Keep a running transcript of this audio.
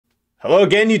Hello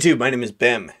again, YouTube. My name is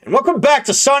Bim, and welcome back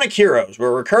to Sonic Heroes,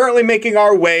 where we're currently making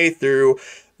our way through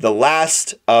the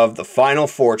last of the final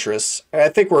fortress. I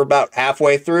think we're about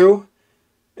halfway through,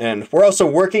 and we're also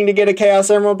working to get a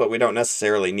Chaos Emerald, but we don't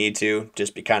necessarily need to.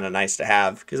 Just be kind of nice to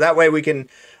have, because that way we can...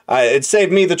 it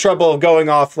saved me the trouble of going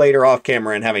off later off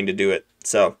camera and having to do it.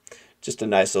 So, just a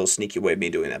nice little sneaky way of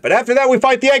me doing that. But after that, we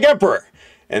fight the Egg Emperor,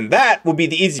 and that will be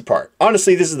the easy part.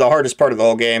 Honestly, this is the hardest part of the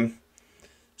whole game.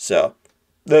 So...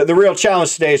 The real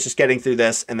challenge today is just getting through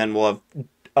this, and then we'll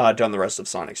have done the rest of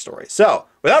Sonic's story. So,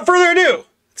 without further ado,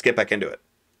 let's get back into it.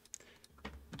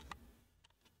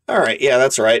 Alright, yeah,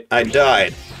 that's right. I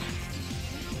died.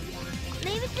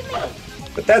 Leave it to me.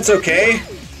 But that's okay,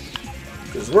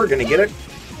 because we're going to get it.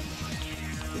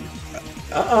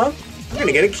 We're going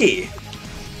to get a key.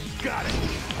 Got it.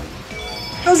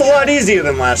 That was a lot easier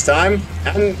than last time.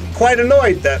 I'm quite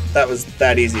annoyed that that was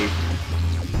that easy.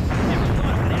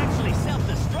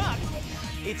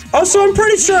 Also, I'm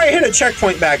pretty sure I hit a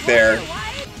checkpoint back there.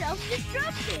 Why it's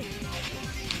self-destructing?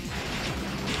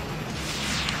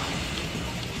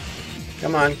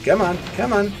 Come on, come on,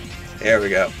 come on. There we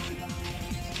go.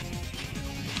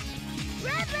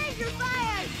 Red laser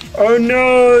fire! Oh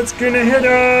no, it's gonna hit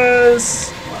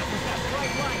us!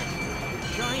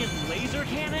 Giant laser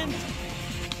cannons?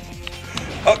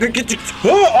 Okay. Leave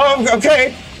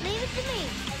it to me.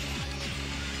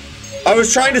 I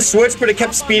was trying to switch, but it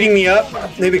kept speeding me up.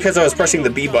 Maybe because I was pressing the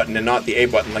B button and not the A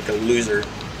button like a loser.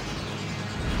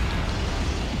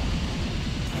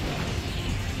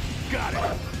 Got it.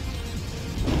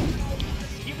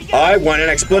 I want an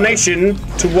explanation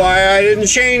to why I didn't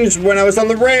change when I was on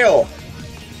the rail.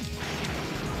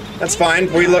 That's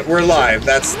fine. We're live.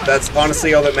 That's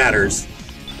honestly all that matters.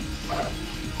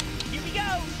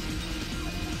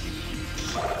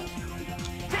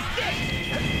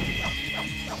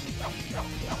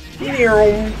 Here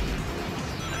we go.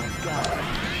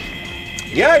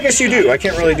 Yeah, I guess you do. I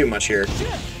can't really do much here.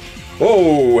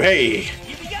 Whoa, hey.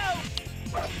 Here we go.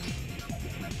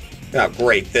 Oh,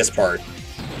 great, this part.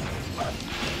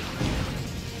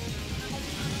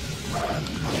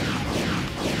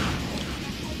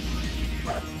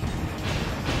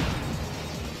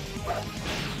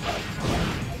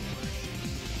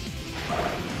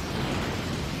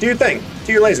 Do your thing.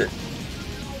 Do your laser.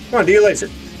 Come on, do your laser.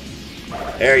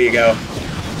 There you go.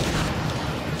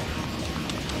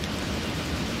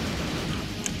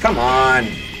 Come on.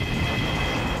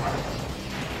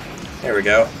 There we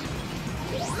go.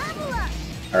 Level up.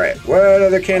 Alright, what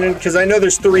other cannon? Because I know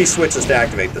there's 3 switches to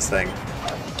activate this thing.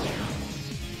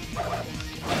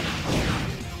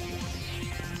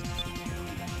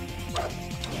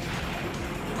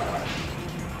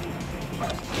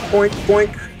 Boink,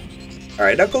 boink.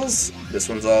 Alright, Knuckles. This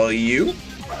one's all you.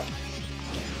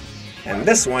 And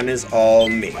this one is all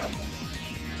me.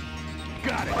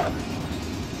 Got it.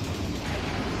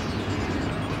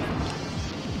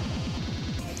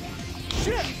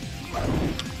 Shit.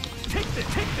 Take this.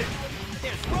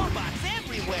 There's robots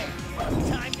everywhere.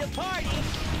 Time to party.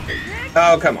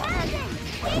 Oh, come on.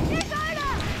 Laser guard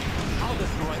up. I'll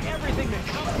destroy everything that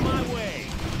comes my way.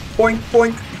 Boink,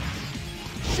 boink.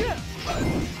 Shit.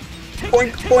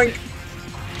 Boink, boink.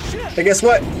 Shit. Hey, guess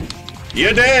what?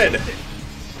 You're dead.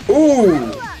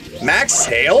 Ooh, max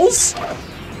tails?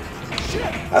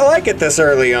 I like it this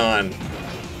early on.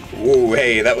 Ooh,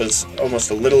 hey, that was almost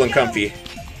a little uncomfy.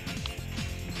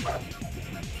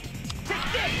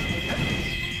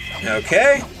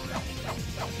 Okay.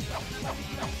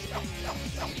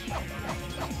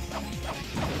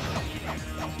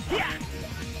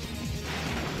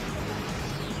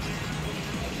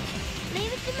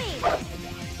 Leave it to me.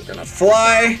 We're gonna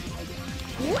fly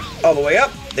all the way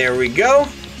up. There we go.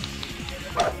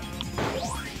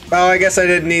 Oh, I guess I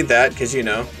didn't need that, because, you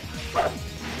know.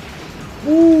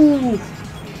 Woo!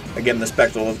 Again, the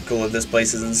spectacle of this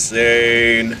place is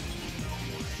insane.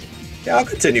 Yeah, I'll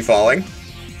continue falling.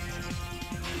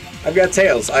 I've got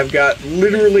tails. I've got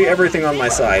literally everything on my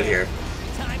side here.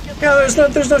 Yeah, there's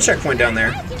no checkpoint down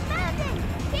there.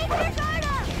 Keep your guard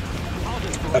up.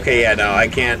 Okay, yeah, no, I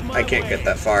can't get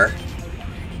that far.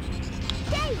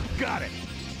 Got it.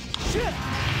 Shit.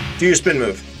 Do your spin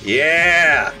move.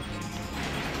 Yeah!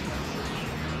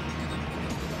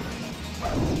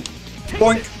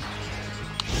 Boink!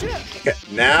 Okay,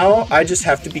 now I just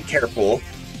have to be careful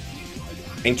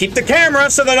and keep the camera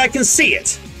so that I can see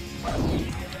it.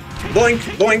 Boink,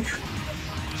 boink.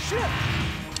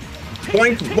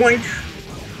 Boink, boink.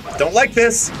 Don't like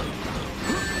this.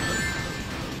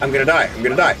 I'm gonna die. I'm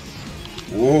gonna die.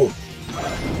 Ooh.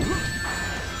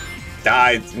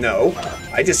 Die. No.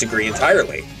 I disagree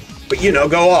entirely. But, you know,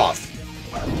 go off.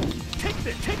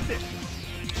 take this.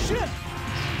 Shit.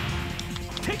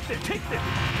 Take this.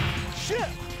 Shit.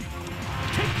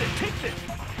 Take this.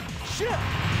 Shit.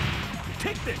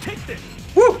 Take this.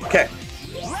 Woo! Okay.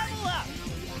 Level up.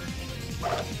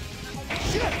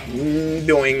 Shit.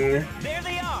 Doing. There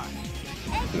they are.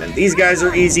 And then these guys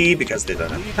are easy because they don't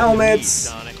have helmets.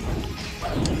 Sonic.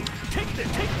 Take this.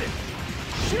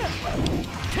 Shit.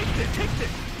 Take this.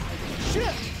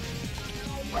 Shit.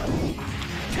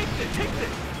 Take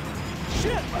this.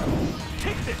 Shit.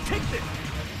 Take this.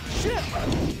 Shit.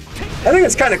 I think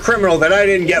it's kind of criminal that I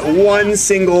didn't get one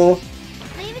single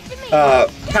Leave it to me.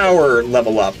 power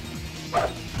level up.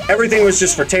 Everything was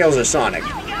just for Tails or Sonic.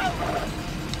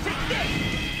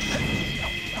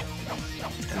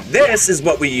 This is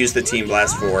what we use the Team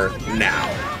Blast for now.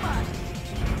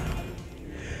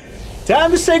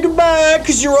 Time to say goodbye,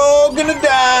 because you're all gonna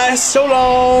die. So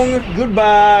long.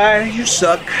 Goodbye. You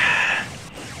suck.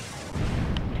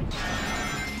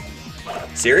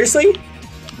 Seriously?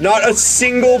 Not a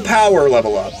single power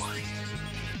level up. That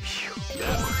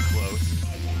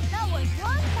was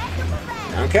one heck of a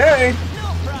battle. Okay.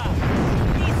 No problem.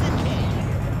 Piece of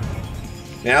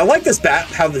cake. Now I like this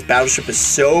how this battleship is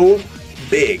so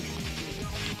big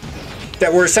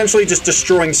that we're essentially just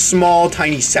destroying small,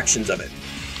 tiny sections of it.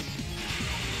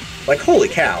 Like, holy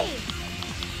cow.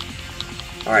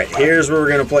 Alright, here's where we're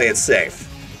gonna play it safe.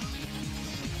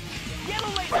 Yellow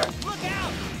laser, look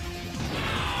out!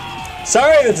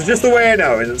 Sorry, that's just the way I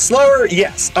know. Is it slower?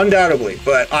 Yes, undoubtedly,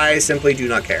 but I simply do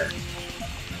not care.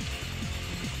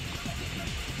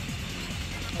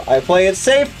 I play it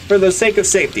safe for the sake of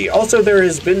safety. Also, there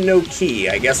has been no key.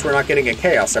 I guess we're not getting a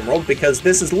Chaos Emerald because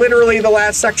this is literally the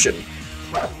last section.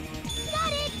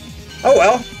 Oh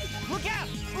well. Look out!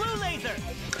 Blue laser!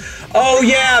 Oh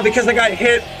yeah, because I got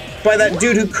hit by that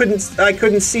dude who I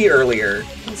couldn't see earlier.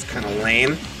 It's kind of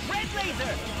lame. Red laser!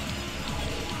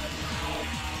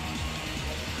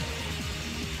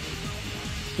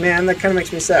 Man, that kind of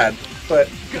makes me sad, but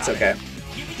it's okay.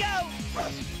 Here we go!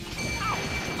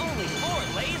 Only 4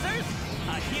 lasers?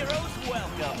 A hero's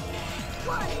welcome.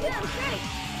 1, 2, 3,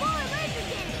 4 laser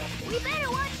cannons. We better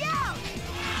watch out.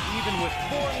 Even with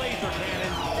 4 laser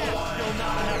cannons, that's still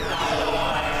not enough to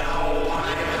stop.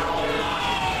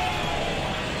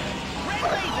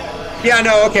 Red laser! Yeah,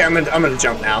 no, okay, I'm gonna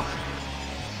jump now.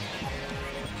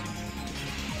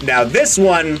 Now this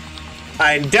one,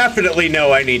 I definitely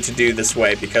know I need to do this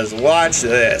way because watch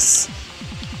this.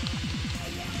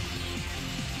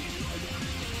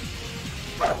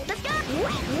 Let's go.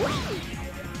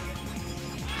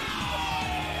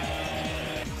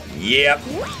 Yep,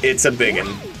 it's a biggin.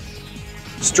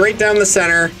 Straight down the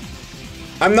center.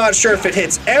 I'm not sure if it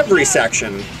hits every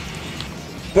section,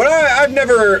 but I've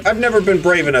never been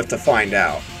brave enough to find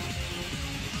out.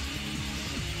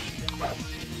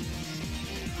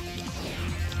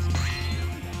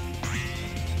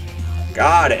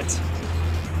 Got it.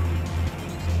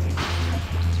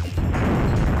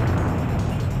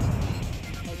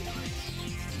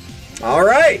 All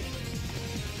right.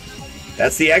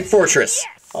 That's the Egg Fortress.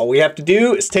 All we have to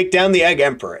do is take down the Egg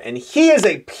Emperor, and he is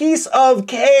a piece of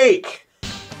cake.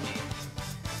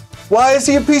 Why is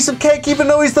he a piece of cake even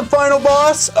though he's the final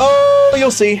boss? Oh,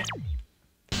 you'll see.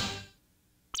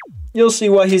 You'll see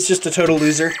why he's just a total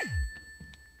loser.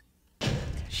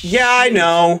 Yeah, I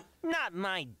know. Not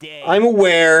my day. I'm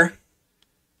aware.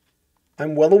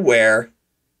 I'm well aware.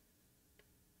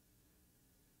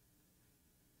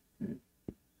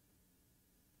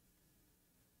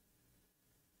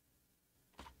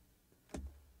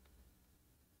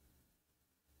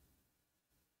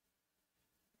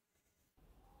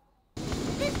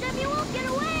 This time you won't get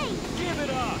away. Give it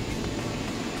up!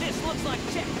 This looks like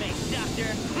checkmate,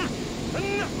 Doctor.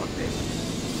 Enough of this!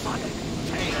 Sonic,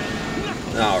 take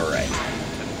knuckles All right.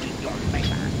 to meet your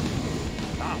maker.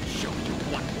 I'll show you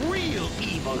what real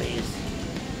evil is.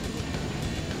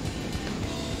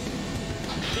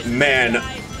 Man,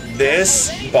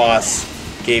 this boss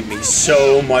gave me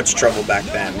so much trouble back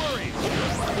then.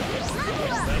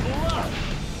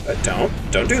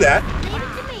 Don't do that. Leave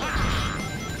it to me.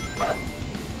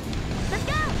 Let's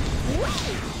go.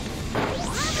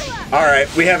 Level up. All right,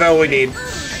 we have all we need.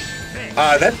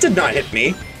 That did not hit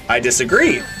me. I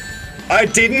disagree.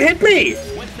 It didn't hit me.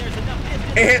 Once there's enough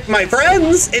distance, It hit my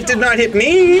friends. It did not hit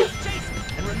me. chase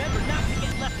it. And remember not to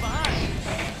get left behind.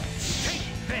 Take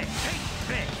this.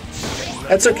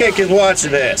 That's okay, kids. Watch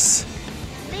this.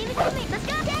 Leave it to me. Let's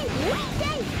go.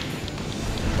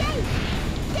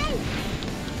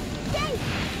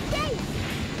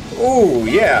 Dave. Ooh,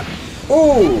 yeah.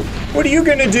 Ooh, what are you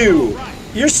gonna do?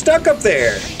 You're stuck up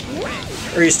there.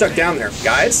 Or you're stuck down there.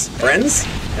 Guys? Friends?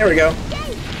 There we go.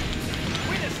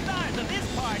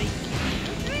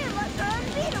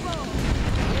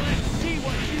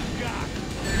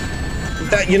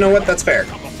 You know what? That's fair.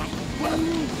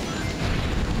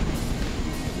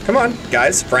 Come on,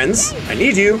 guys, friends. I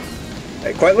need you.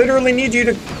 I quite literally need you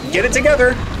to get it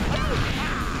together.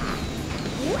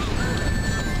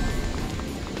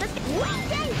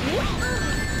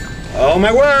 Oh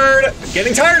my word! I'm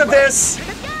getting tired of this!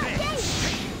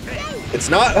 It's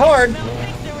not hard.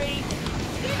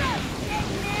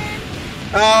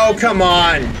 Oh, come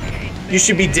on. You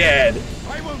should be dead.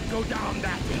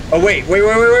 Oh, wait.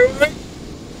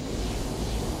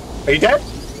 Are you dead?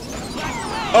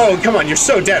 Oh, come on. You're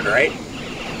so dead, right?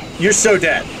 You're so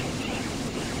dead.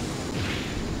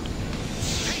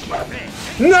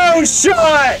 No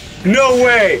shot! No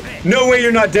way! No way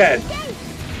you're not dead.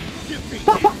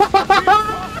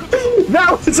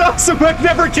 That was awesome! I've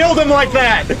never killed him like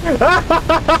that!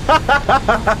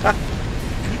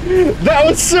 That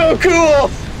was so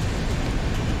cool!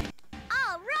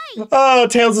 Alright! Oh,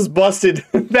 Tails is busted.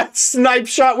 That snipe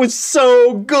shot was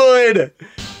so good!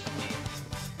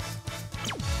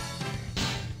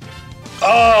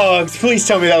 Oh, please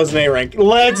tell me that was an A rank.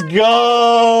 Let's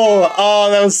go! Oh,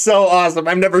 that was so awesome.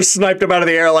 I've never sniped him out of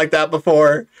the air like that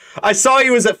before. I saw he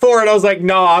was at 4 and I was like,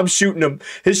 no, I'm shooting him.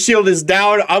 His shield is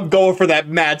down. I'm going for that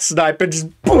mad snipe and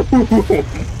just boom.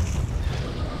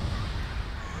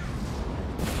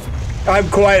 I'm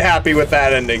quite happy with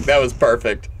that ending. That was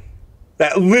perfect.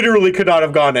 That literally could not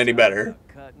have gone any better.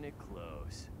 Cutting it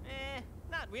close.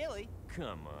 Not really.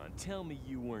 Come on, tell me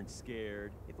you weren't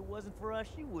scared. If it wasn't for us,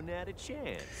 you wouldn't have had a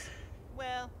chance.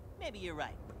 Well, maybe you're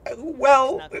right.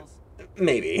 Well, Knuckles.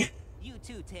 maybe. You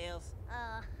too, Tails.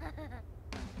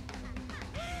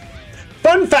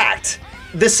 Fun fact,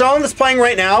 this song that's playing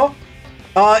right now,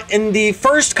 in the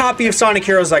first copy of Sonic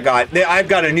Heroes I got, I've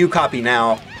got a new copy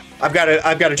now. I've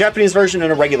got a Japanese version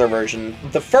and a regular version.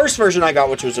 The first version I got,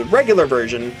 which was a regular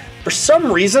version, for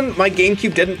some reason, my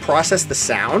GameCube didn't process the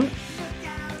sound.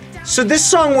 So this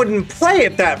song wouldn't play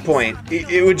at that point.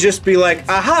 It would just be like,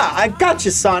 aha, I got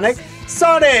you, Sonic.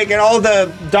 Sonic! And all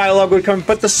the dialogue would come,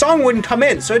 but the song wouldn't come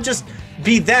in. So it'd just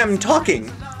be them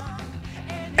talking.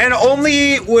 And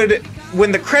only would,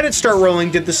 when the credits start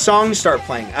rolling, did the song start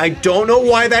playing. I don't know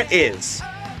why that is.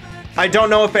 I don't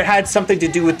know if it had something to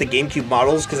do with the GameCube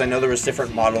models, because I know there was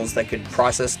different models that could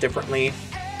process differently.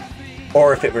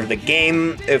 Or if it were the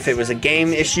game, if it was a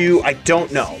game issue, I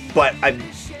don't know. But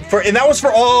and that was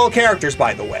for all characters,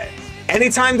 by the way.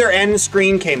 Anytime their end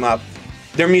screen came up,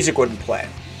 their music wouldn't play.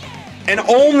 And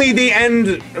only the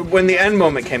end, when the end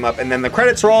moment came up, and then the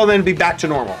credits roll, and then it'd be back to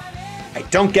normal. I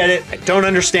don't get it. I don't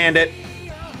understand it.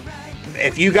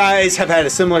 If you guys have had a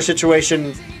similar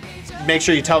situation, make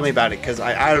sure you tell me about it, because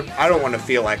I don't want to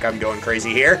feel like I'm going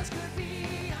crazy here.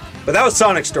 But that was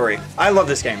Sonic's story. I love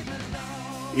this game.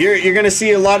 You're going to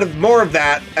see a lot of more of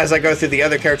that as I go through the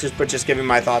other characters, but just giving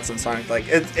my thoughts on Sonic. Like,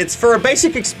 it's for a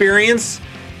basic experience.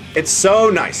 It's so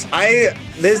nice.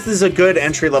 This is a good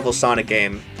entry-level Sonic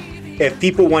game. If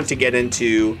people want to get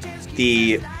into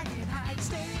the...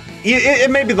 It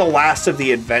may be the last of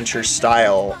the adventure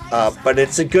style, but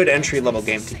it's a good entry-level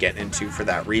game to get into for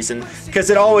that reason. Because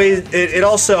it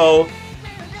also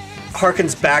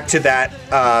harkens back to that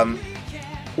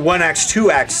 1X,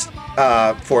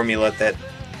 2X formula that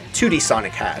 2D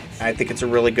Sonic had. I think it's a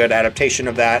really good adaptation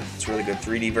of that. It's a really good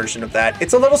 3D version of that.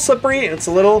 It's a little slippery and it's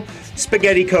a little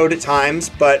spaghetti code at times,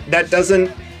 but that doesn't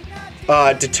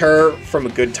deter from a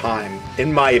good time,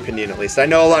 in my opinion at least. I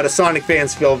know a lot of Sonic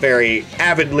fans feel very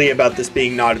avidly about this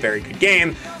being not a very good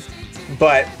game,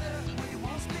 but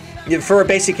for a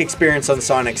basic experience on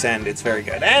Sonic's end, it's very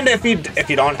good. And if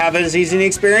you don't have as easy an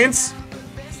experience,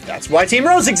 that's why Team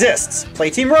Rose exists. Play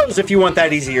Team Rose if you want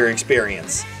that easier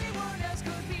experience.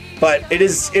 But it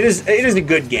is a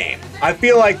good game. I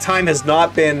feel like time has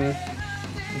not been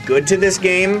good to this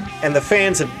game, and the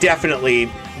fans have definitely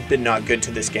been not good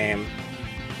to this game.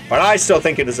 But I still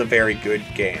think it is a very good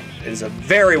game. It is a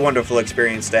very wonderful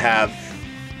experience to have.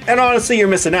 And honestly, you're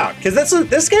missing out, because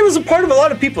this game is a part of a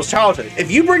lot of people's childhood. If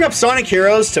you bring up Sonic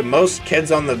Heroes to most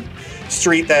kids on the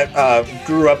street that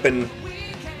grew up in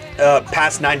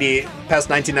past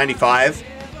 1995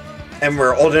 and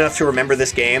were old enough to remember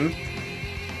this game,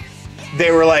 they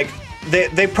were like,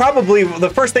 they probably, the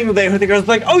first thing they think was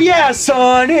like, oh yeah,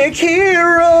 Sonic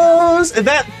Heroes.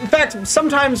 That, in fact,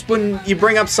 sometimes when you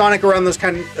bring up Sonic around those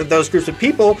groups of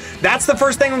people, that's the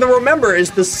first thing they'll remember is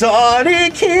the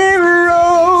Sonic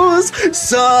Heroes,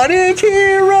 Sonic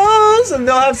Heroes, and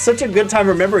they'll have such a good time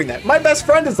remembering that. My best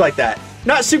friend is like that.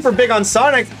 Not super big on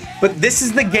Sonic, but this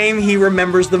is the game he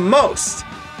remembers the most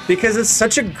because it's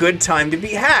such a good time to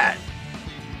be had.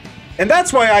 And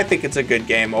that's why I think it's a good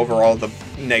game overall, the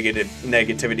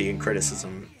negativity and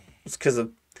criticism. It's because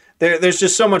of There's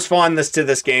just so much fondness to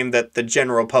this game that the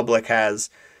general public has,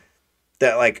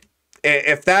 that, like,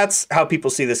 if that's how people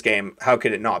see this game, how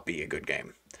could it not be a good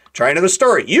game? Try another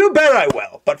story. You bet I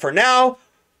will. But for now,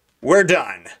 we're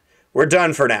done. We're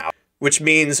done for now. Which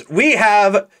means we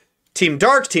have Team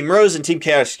Dark, Team Rose, and Team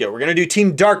Chaos Skill. We're going to do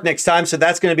Team Dark next time, so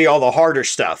that's going to be all the harder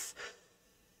stuff.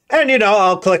 And, you know,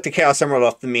 I'll collect the Chaos Emerald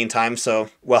off in the meantime, so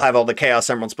we'll have all the Chaos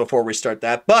Emeralds before we start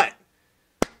that. But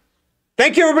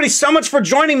thank you, everybody, so much for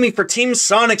joining me for Team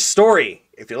Sonic's story.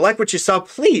 If you like what you saw,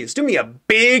 please do me a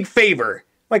big favor.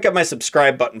 Might get my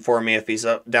subscribe button for me if he's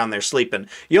down there sleeping.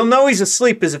 You'll know he's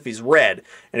asleep as if he's red.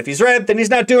 And if he's red, then he's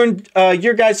not doing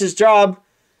your guys' job.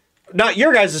 Not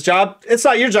your guys' job. It's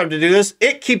not your job to do this.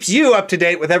 It keeps you up to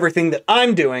date with everything that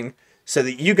I'm doing so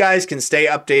that you guys can stay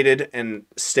updated and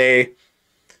stay,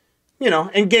 you know,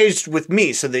 engaged with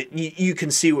me so that you can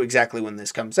see exactly when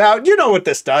this comes out. You know what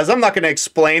this does. I'm not going to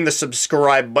explain the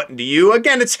subscribe button to you.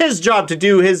 Again, it's his job to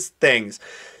do his things.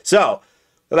 So,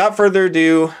 without further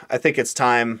ado, I think it's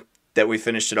time that we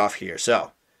finished it off here.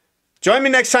 So, join me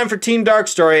next time for Team Dark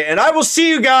Story, and I will see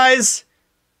you guys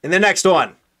in the next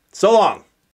one. So long.